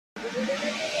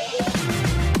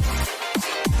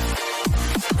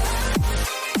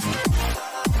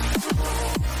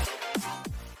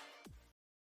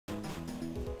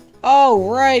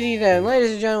Alrighty then,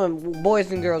 ladies and gentlemen,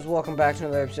 boys and girls, welcome back to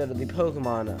another episode of the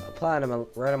Pokemon Platinum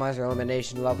Randomizer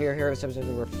Eliminationlocke. We are here with episode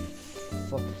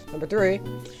number 3.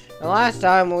 And last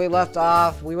time when we left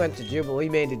off, we went to we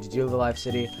made it to Jubilife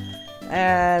City.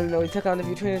 And we took on a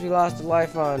few trainers. We lost a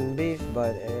life on Beef,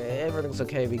 but everything's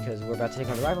okay because we're about to take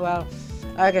on the rival battle.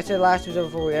 Like I said last episode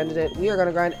before we ended it, we are going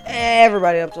to grind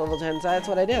everybody up to level 10. So that's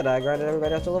what I did. I grinded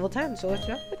everybody up to level 10. So let's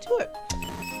jump into it.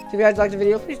 If you guys liked the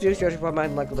video, please do share your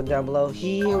mind, like the link down below.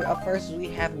 Here up first we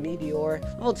have Meteor,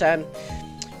 level 10,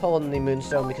 holding the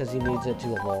Moonstone because he needs it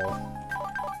to evolve.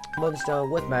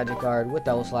 Moonstone with Magic Guard, with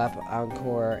Double Slap,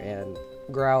 Encore, and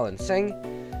Growl and Sing.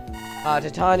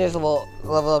 Titania's level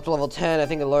up to level 10. I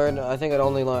think it learned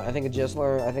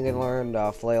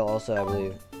Flail also, I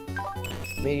believe.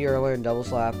 Meteor learned Double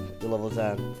Slap to level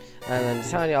 10. And then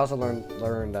Titania also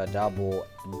learned Double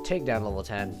Takedown level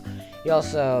 10. He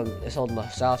also is holding the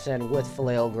Dupsand with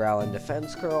Flail, Growl, and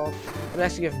Defense Curl. And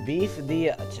next we have Beef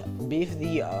the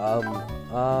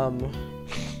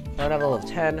level of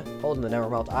 10, holding the Never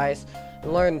Melt Ice.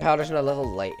 And learned Powder Snow level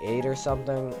like 8 or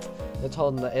something. It's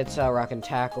holding Rock and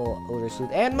Tackle, Odor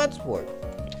Sleuth, and Mud Sport.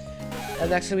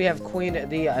 And next we have Queen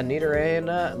the Nidoran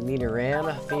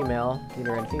female,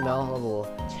 level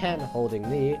 10, holding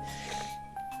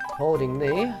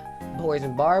the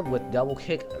Poison Barb with Double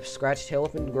Kick, Scratch, Tail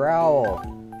Whip, and Growl.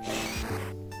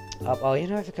 Oh, you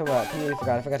know, I forgot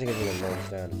to give you the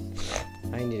Moonstone.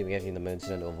 I need to give you the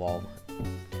Moonstone to evolve.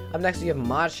 Up next we have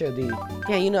Matcha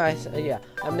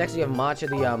Up next we have Matcha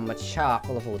the Machop,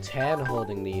 level 10,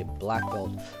 holding the Black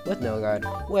Belt with No Guard,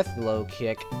 with Low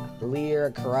Kick,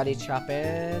 Leer, Karate Chop,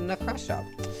 and a Cross Chop.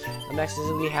 Up next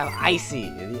we have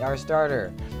Icy, our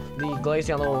starter. The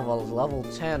Glaceon level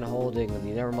 10, holding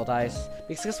the Never Melt Ice.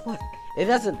 Because guess what? It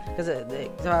doesn't, because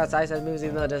it's Ice Type moves,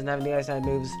 even though it doesn't have any Ice Type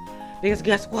moves. Because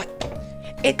guess what?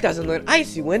 It doesn't learn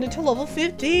Icy Wind until level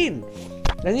 15.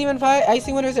 Doesn't even fight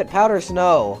Icy Wind, or is it Powder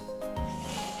Snow?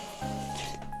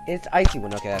 It's Icy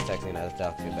Wind. Okay, that's definitely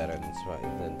better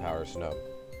than Powder Snow.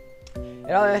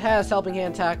 It has Helping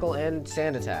Hand, Tackle, and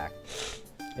Sand Attack.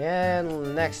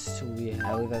 And next, I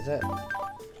believe that's it.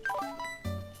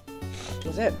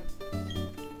 That's it.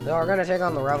 So we're gonna take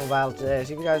on the rival battle today.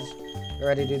 So if you guys are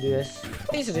ready to do this,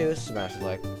 please do smash the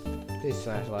like. Please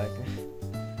smash the like.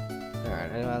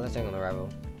 Alright, anyway, let's take on the rival.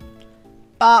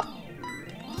 Bop!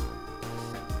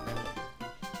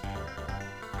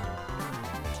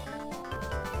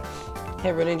 Hey,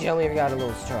 everybody, tell me if you got a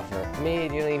little tougher. Me,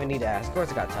 you don't even need to ask. Of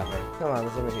course it got tougher. Come on,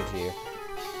 let's let me get to you.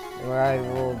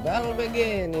 Rival battle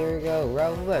begin. Here we go.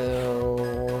 Rival battle.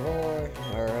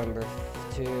 Number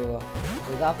 2.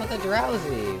 We got with the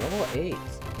Drowsy. Level 8.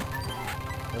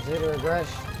 Let's hit a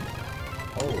Regresh.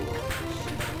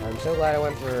 Oh. I'm so glad I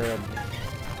went for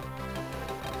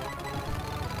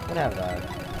what happened?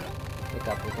 Wake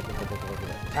up.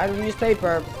 Time to use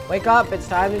paper. Wake up. It's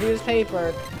time to use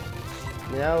paper.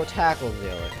 No tackle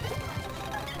dealer.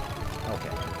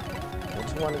 Okay. I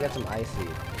just want to get some Icy.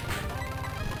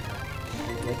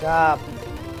 Wake up.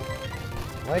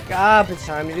 Wake up. It's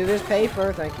time to do this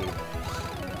paper. Thank you.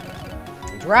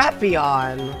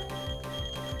 Drapion.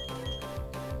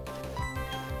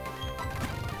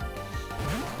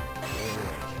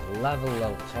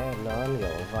 Level 10 on your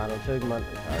final Pokemon.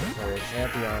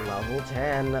 Champion level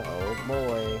 10. Oh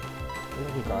boy.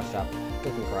 Cooking cross chop.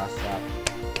 Cooking cross chop.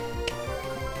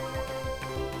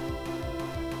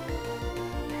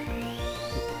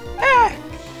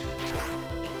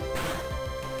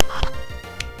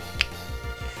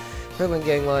 Krillin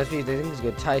getting low speed. I think it's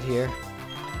good tight here.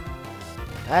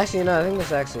 Actually, no, I think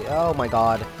this actually. Oh my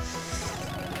god.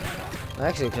 I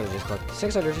actually could have just clicked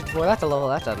 654. That's a level.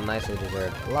 That's a nicely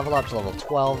deserved. Level up to level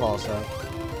 12 also.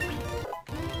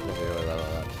 Let's really level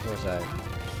up. Where's that?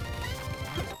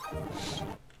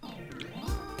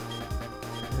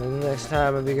 And next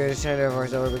time I'll be going to turn over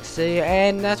to Oreburgh City,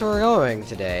 and that's where we're going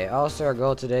today. Also, our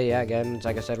goal today, yeah, again,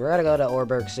 like I said, we're gonna go to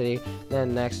Oreburgh City.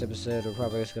 Then next episode, we're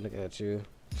probably just gonna go to.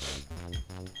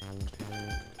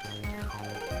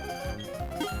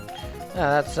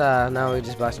 That's now we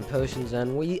just buy some potions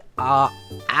and we are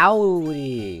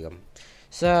outie.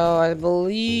 So I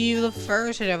believe the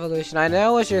first evolution. I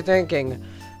know what you're thinking.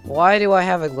 Why do I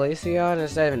have a Glaceon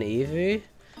instead of an Eevee?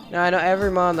 Now I know every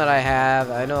mon that I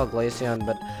have. I know a Glaceon,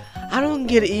 but I don't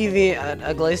get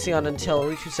a Glaceon until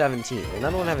Route 217, and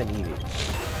I don't have an Eevee.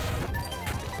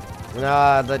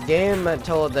 The game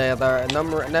told the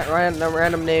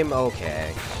random name.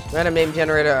 Okay. Random name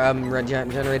generator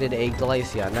generated a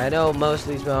Glaceon. I know most of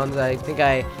these bones. I think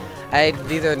I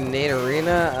either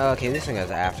Naderina. Okay, this thing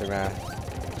has Aftermath.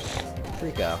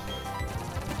 Trico.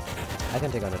 I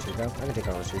can take on a Trico. I can take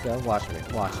on a Trico. Watch me.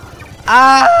 Watch.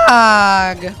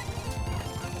 Ag!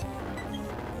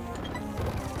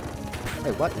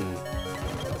 Wait, what in...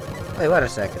 Wait, wait a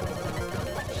second.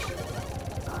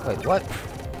 Wait, what?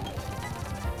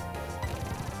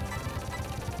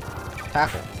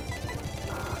 Tackle.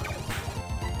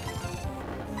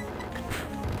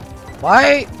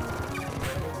 Why?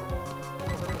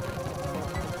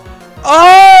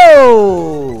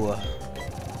 Oh!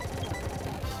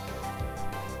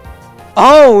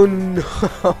 Oh no!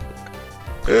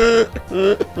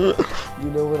 You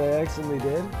know what I actually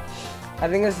did? I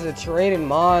think this is a trade in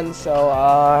Mon, so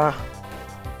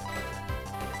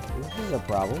this is a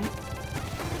problem.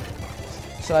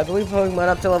 So I believe Pokemon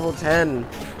up to level 10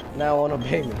 now won't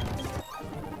obey me.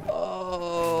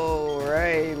 Oh,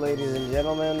 right, ladies and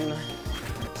gentlemen.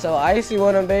 So Icy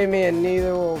won't obey me, and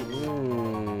neither will.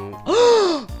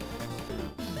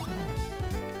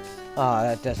 Oh,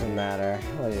 that doesn't matter.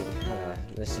 Wait,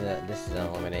 this is an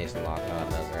elimination lock, not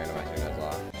another randomizer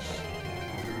Nuzlocke.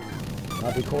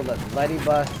 I'll be cool to Letty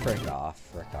Bus. Frick off,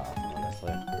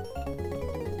 honestly.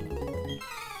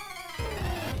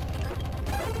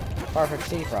 Perfect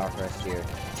Steve Rock Rescue.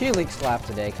 2 Leak Slap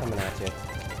today coming at you.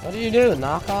 What did you do?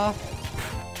 Knock off?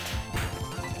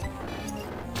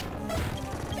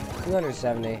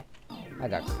 270. I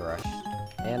got crushed.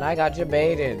 And I got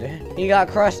jebaited. He got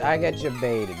crushed, I get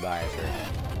jebaited by his ring.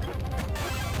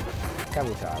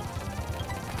 Camouflage.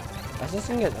 Does this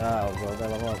thing get well,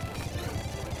 level up?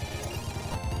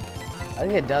 I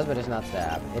think it does, but it's not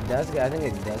stab. It does get, I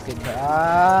think it does get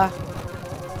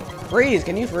freeze,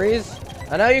 can you freeze?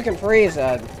 I know you can freeze,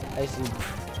 icy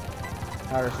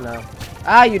outer snow.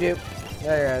 Ah, you do.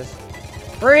 There it is.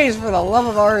 Freeze for the love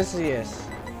of Arceus.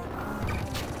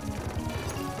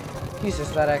 Jesus,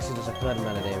 that actually does a good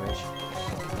amount of damage.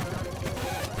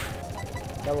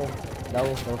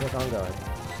 Double, still keep on going.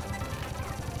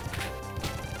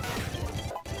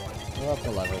 Level up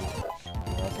 11.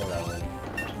 Level up 11.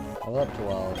 Level up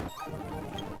 12.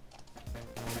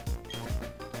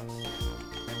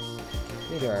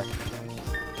 Meteor.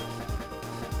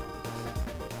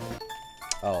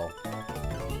 Oh. I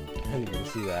didn't even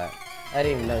see that. I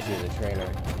didn't even know she was a trainer.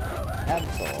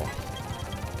 Absol.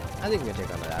 I think we can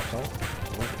take on that Absol.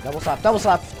 Double slap, double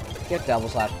slap! Get double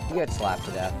slap. You get slapped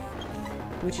to death.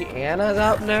 Gucci Anna's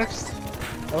out next.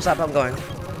 Double slap, I'm going.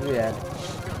 You dead.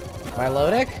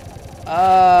 Milotic?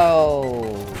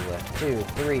 Oh. 2,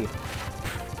 3.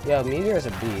 Yo, Meteor is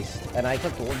a beast. And I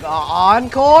clicked the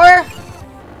Encore?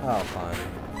 Oh, fun.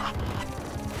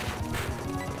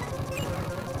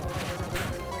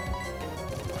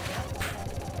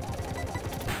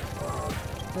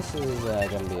 This is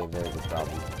gonna be a very good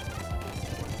problem.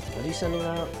 What are you sending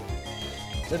out?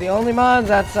 So the only mons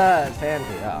that's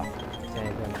Fanpy. Oh,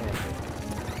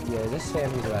 Fanpy. Yeah, this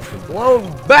Fanpy's about to be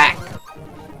blown back.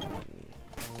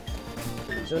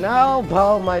 So now,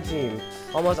 all of my team,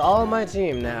 almost all of my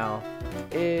team now,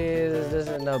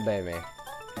 doesn't obey me.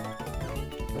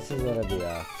 This is gonna be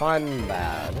a fun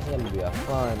battle. This is gonna be a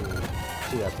fun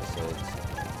 2 episodes.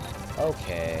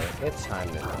 Okay, it's time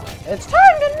to not. It's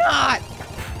time to not!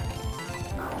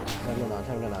 Time to not.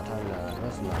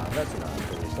 Let's not,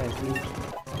 please. Thank you.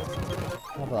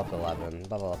 Level up 11.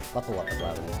 Level up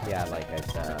 11. Yeah, like I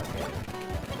said, okay.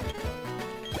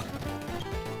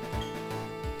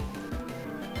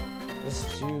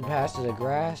 This 2 passes the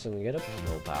grass and we get a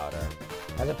pill powder.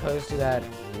 As opposed to that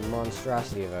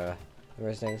monstrosity of a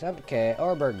things. Okay,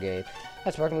 Oreburgh Gate.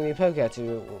 That's working with new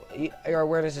Pokemon. Your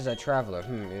awareness is a traveler.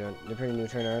 You're a pretty new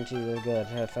trainer, aren't you? Good.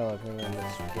 Have fellow.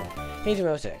 Page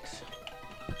 06.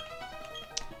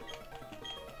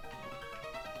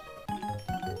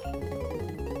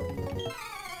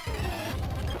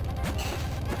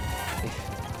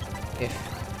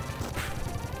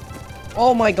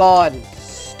 Oh my god!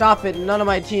 Stop it! None of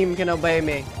my team can obey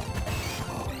me.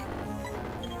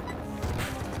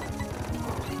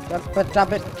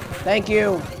 Stop it! Thank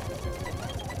you!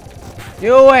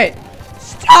 Do it!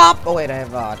 Stop! Oh wait, I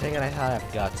have, dang it, I thought I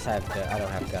have guts. I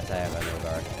don't have guts, I have a no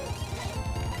guard.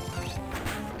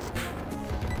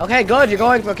 Okay, good, you're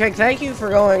going for a kick. Thank you for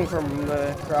going from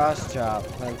cross chop.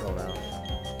 Thankful now.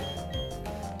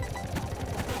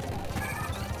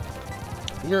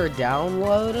 You're a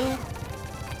downloader?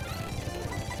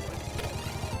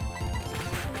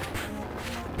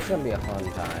 It's gonna be a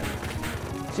fun time.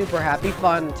 Super happy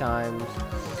fun times.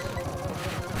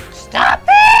 Stop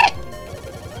it!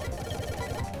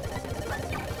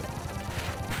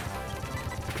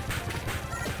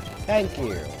 Thank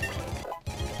you.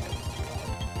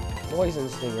 Poison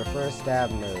stinger, first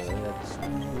stab move.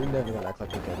 We're never gonna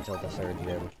click again until the third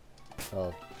gym.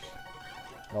 Oh.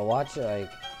 Well, watch it, like...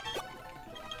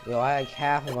 Yo, I like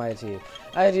half of my team.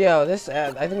 Yo, this,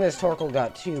 I think this Torkoal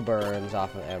got 2 burns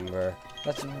off of Ember.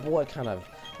 That's, what kind of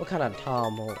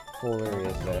tomfoolery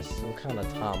is this? What kind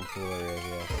of tomfoolery is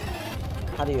this?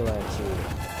 How do you land 2?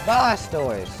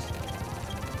 Blastoise!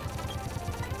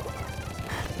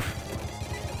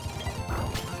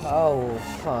 Oh,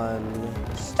 fun.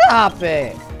 Stop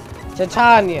it!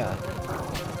 Titania!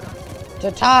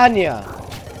 Titania!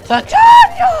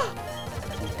 Titania!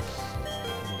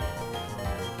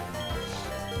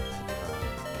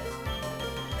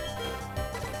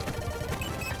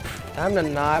 Time to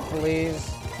not,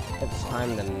 please. It's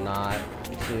time to not.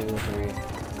 2, 3.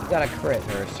 You got a crit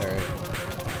first turn.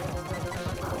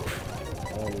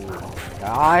 Oh,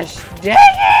 gosh, dang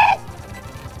it!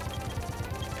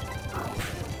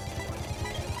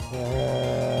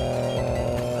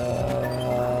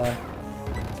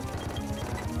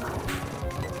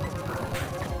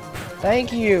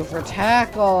 Thank you for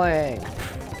tackling.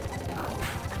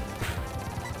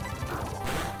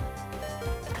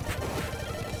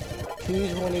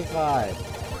 $225.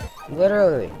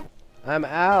 Literally, I'm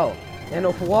out in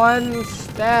 1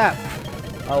 step.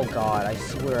 Oh God, I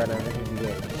swear I never can do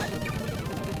it.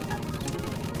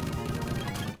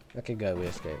 Okay, go. We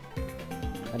escape.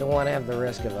 I don't want to have the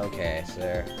risk of, okay,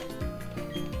 sir.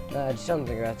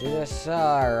 Something about this.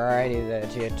 Alrighty, the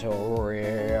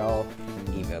tutorial.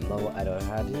 Even though I don't know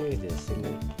how to do this.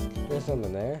 There's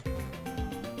something there.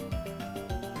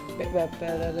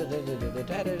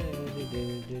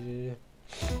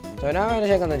 So now we're gonna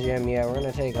take on the gym. Yeah, we're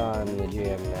gonna take on the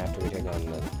gym after we take on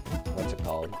the, what's it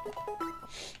called?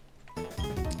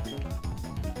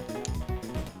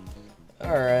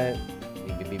 Alright.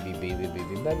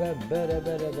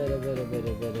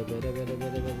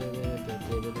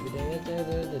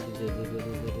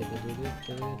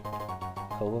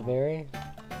 Cobra Berry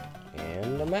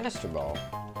and a Master Ball.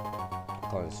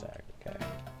 Clone stack, okay.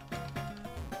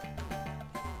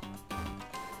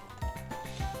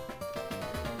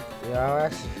 Yeah, I'll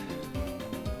actually...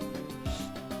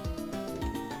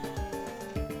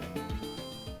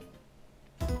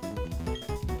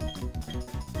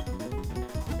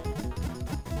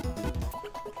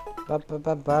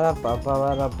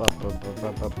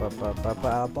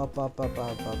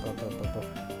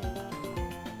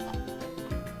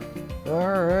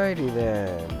 Alrighty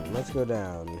then, let's go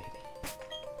down.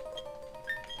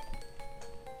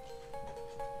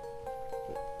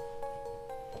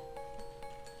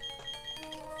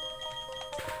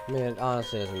 I mean, it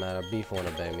honestly doesn't matter. Beef won't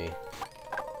obey me.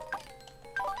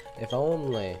 If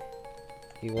only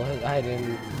he was. I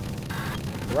didn't.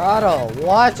 Rattle,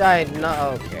 watch. I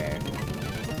not okay.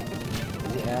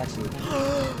 Is he actually?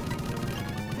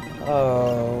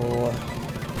 Oh.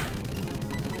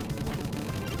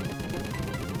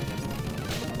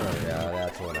 Oh yeah,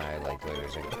 that's when I like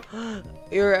losing.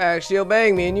 You're actually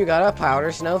obeying me, and you got a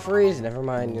powder snow freeze. Never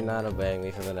mind, you're not obeying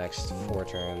me for the next 4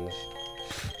 turns.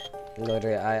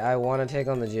 Literally, I want to take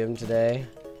on the gym today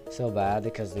so bad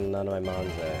because none of my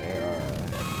moms are here.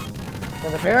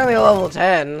 Because apparently level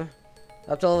 10,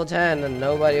 up to level 10, and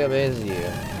nobody obeys you.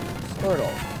 Squirtle.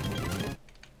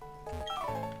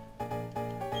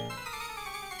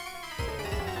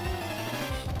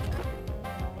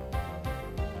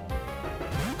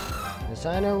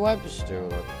 Designer Webster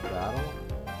battle.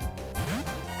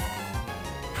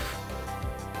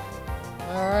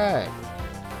 Alright.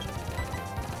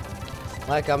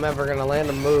 Like I'm ever gonna land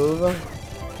a move.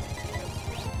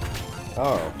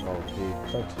 Oh, he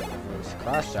took his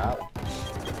cross chop.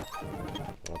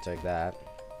 I'll take that.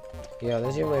 Yo,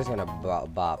 this Gym Leader's gonna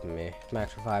bop me.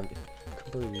 Max for 5.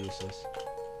 Completely useless.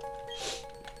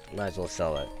 Might as well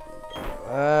sell it.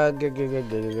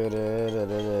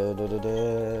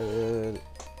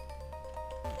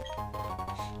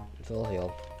 Full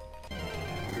heal.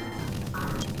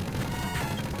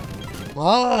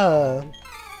 Ah!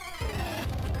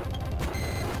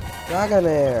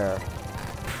 Dragonair!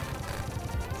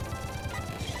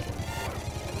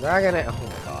 Dragonair! Oh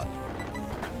my god.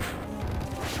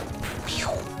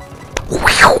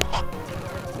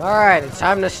 Alright, it's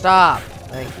time to stop.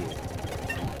 Thank you.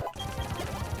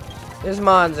 This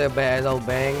mon's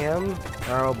obeying him.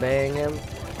 Or obeying him.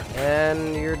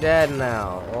 And you're dead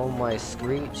now. Oh my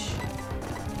screech.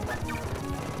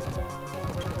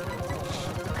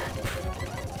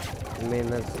 I mean,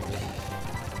 that's...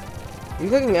 You're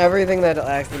cooking everything that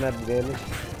actually had damage.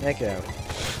 Heck yeah.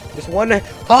 Just one.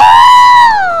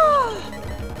 Ah!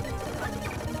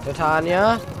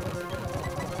 Titania.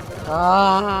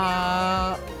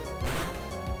 Ah!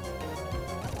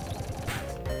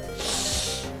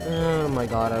 Oh my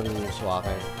god, I'm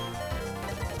swapping.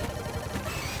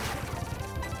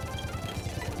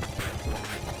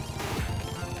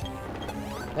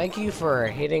 Thank you for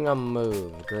hitting a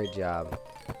move. Great job.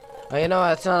 Oh, you know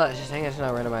what? It's not. Just hang. It's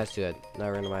not randomized to it. Not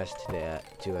randomized to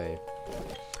that. To a.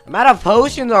 I'm out of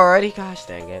potions already. Gosh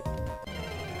dang it.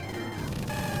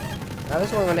 Now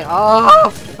this one gonna. Oh,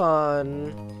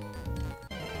 fun.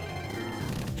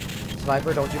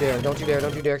 Sniper, don't you dare! Don't you dare!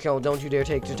 Don't you dare kill! Don't you dare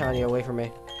take Titania away from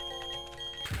me!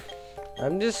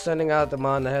 I'm just sending out the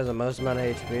mon that has the most amount of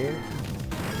HP.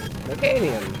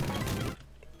 Mecanium.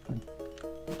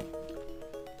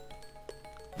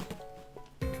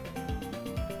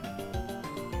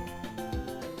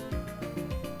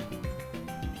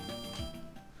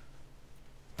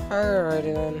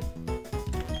 Alrighty then.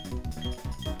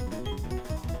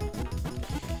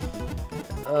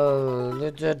 Oh,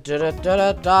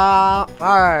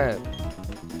 alright.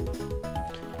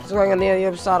 So I'm gonna end the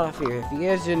episode off here. If you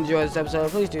guys did enjoy this episode,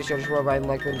 please do share the subscribe button,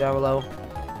 like button down below.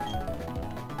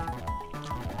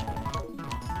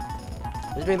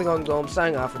 This has been the Golden Golem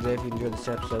signing off for today. If you enjoyed this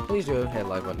episode, please do hit the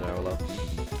like button down below.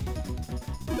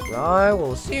 I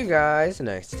will see you guys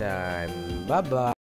next time. Bye bye.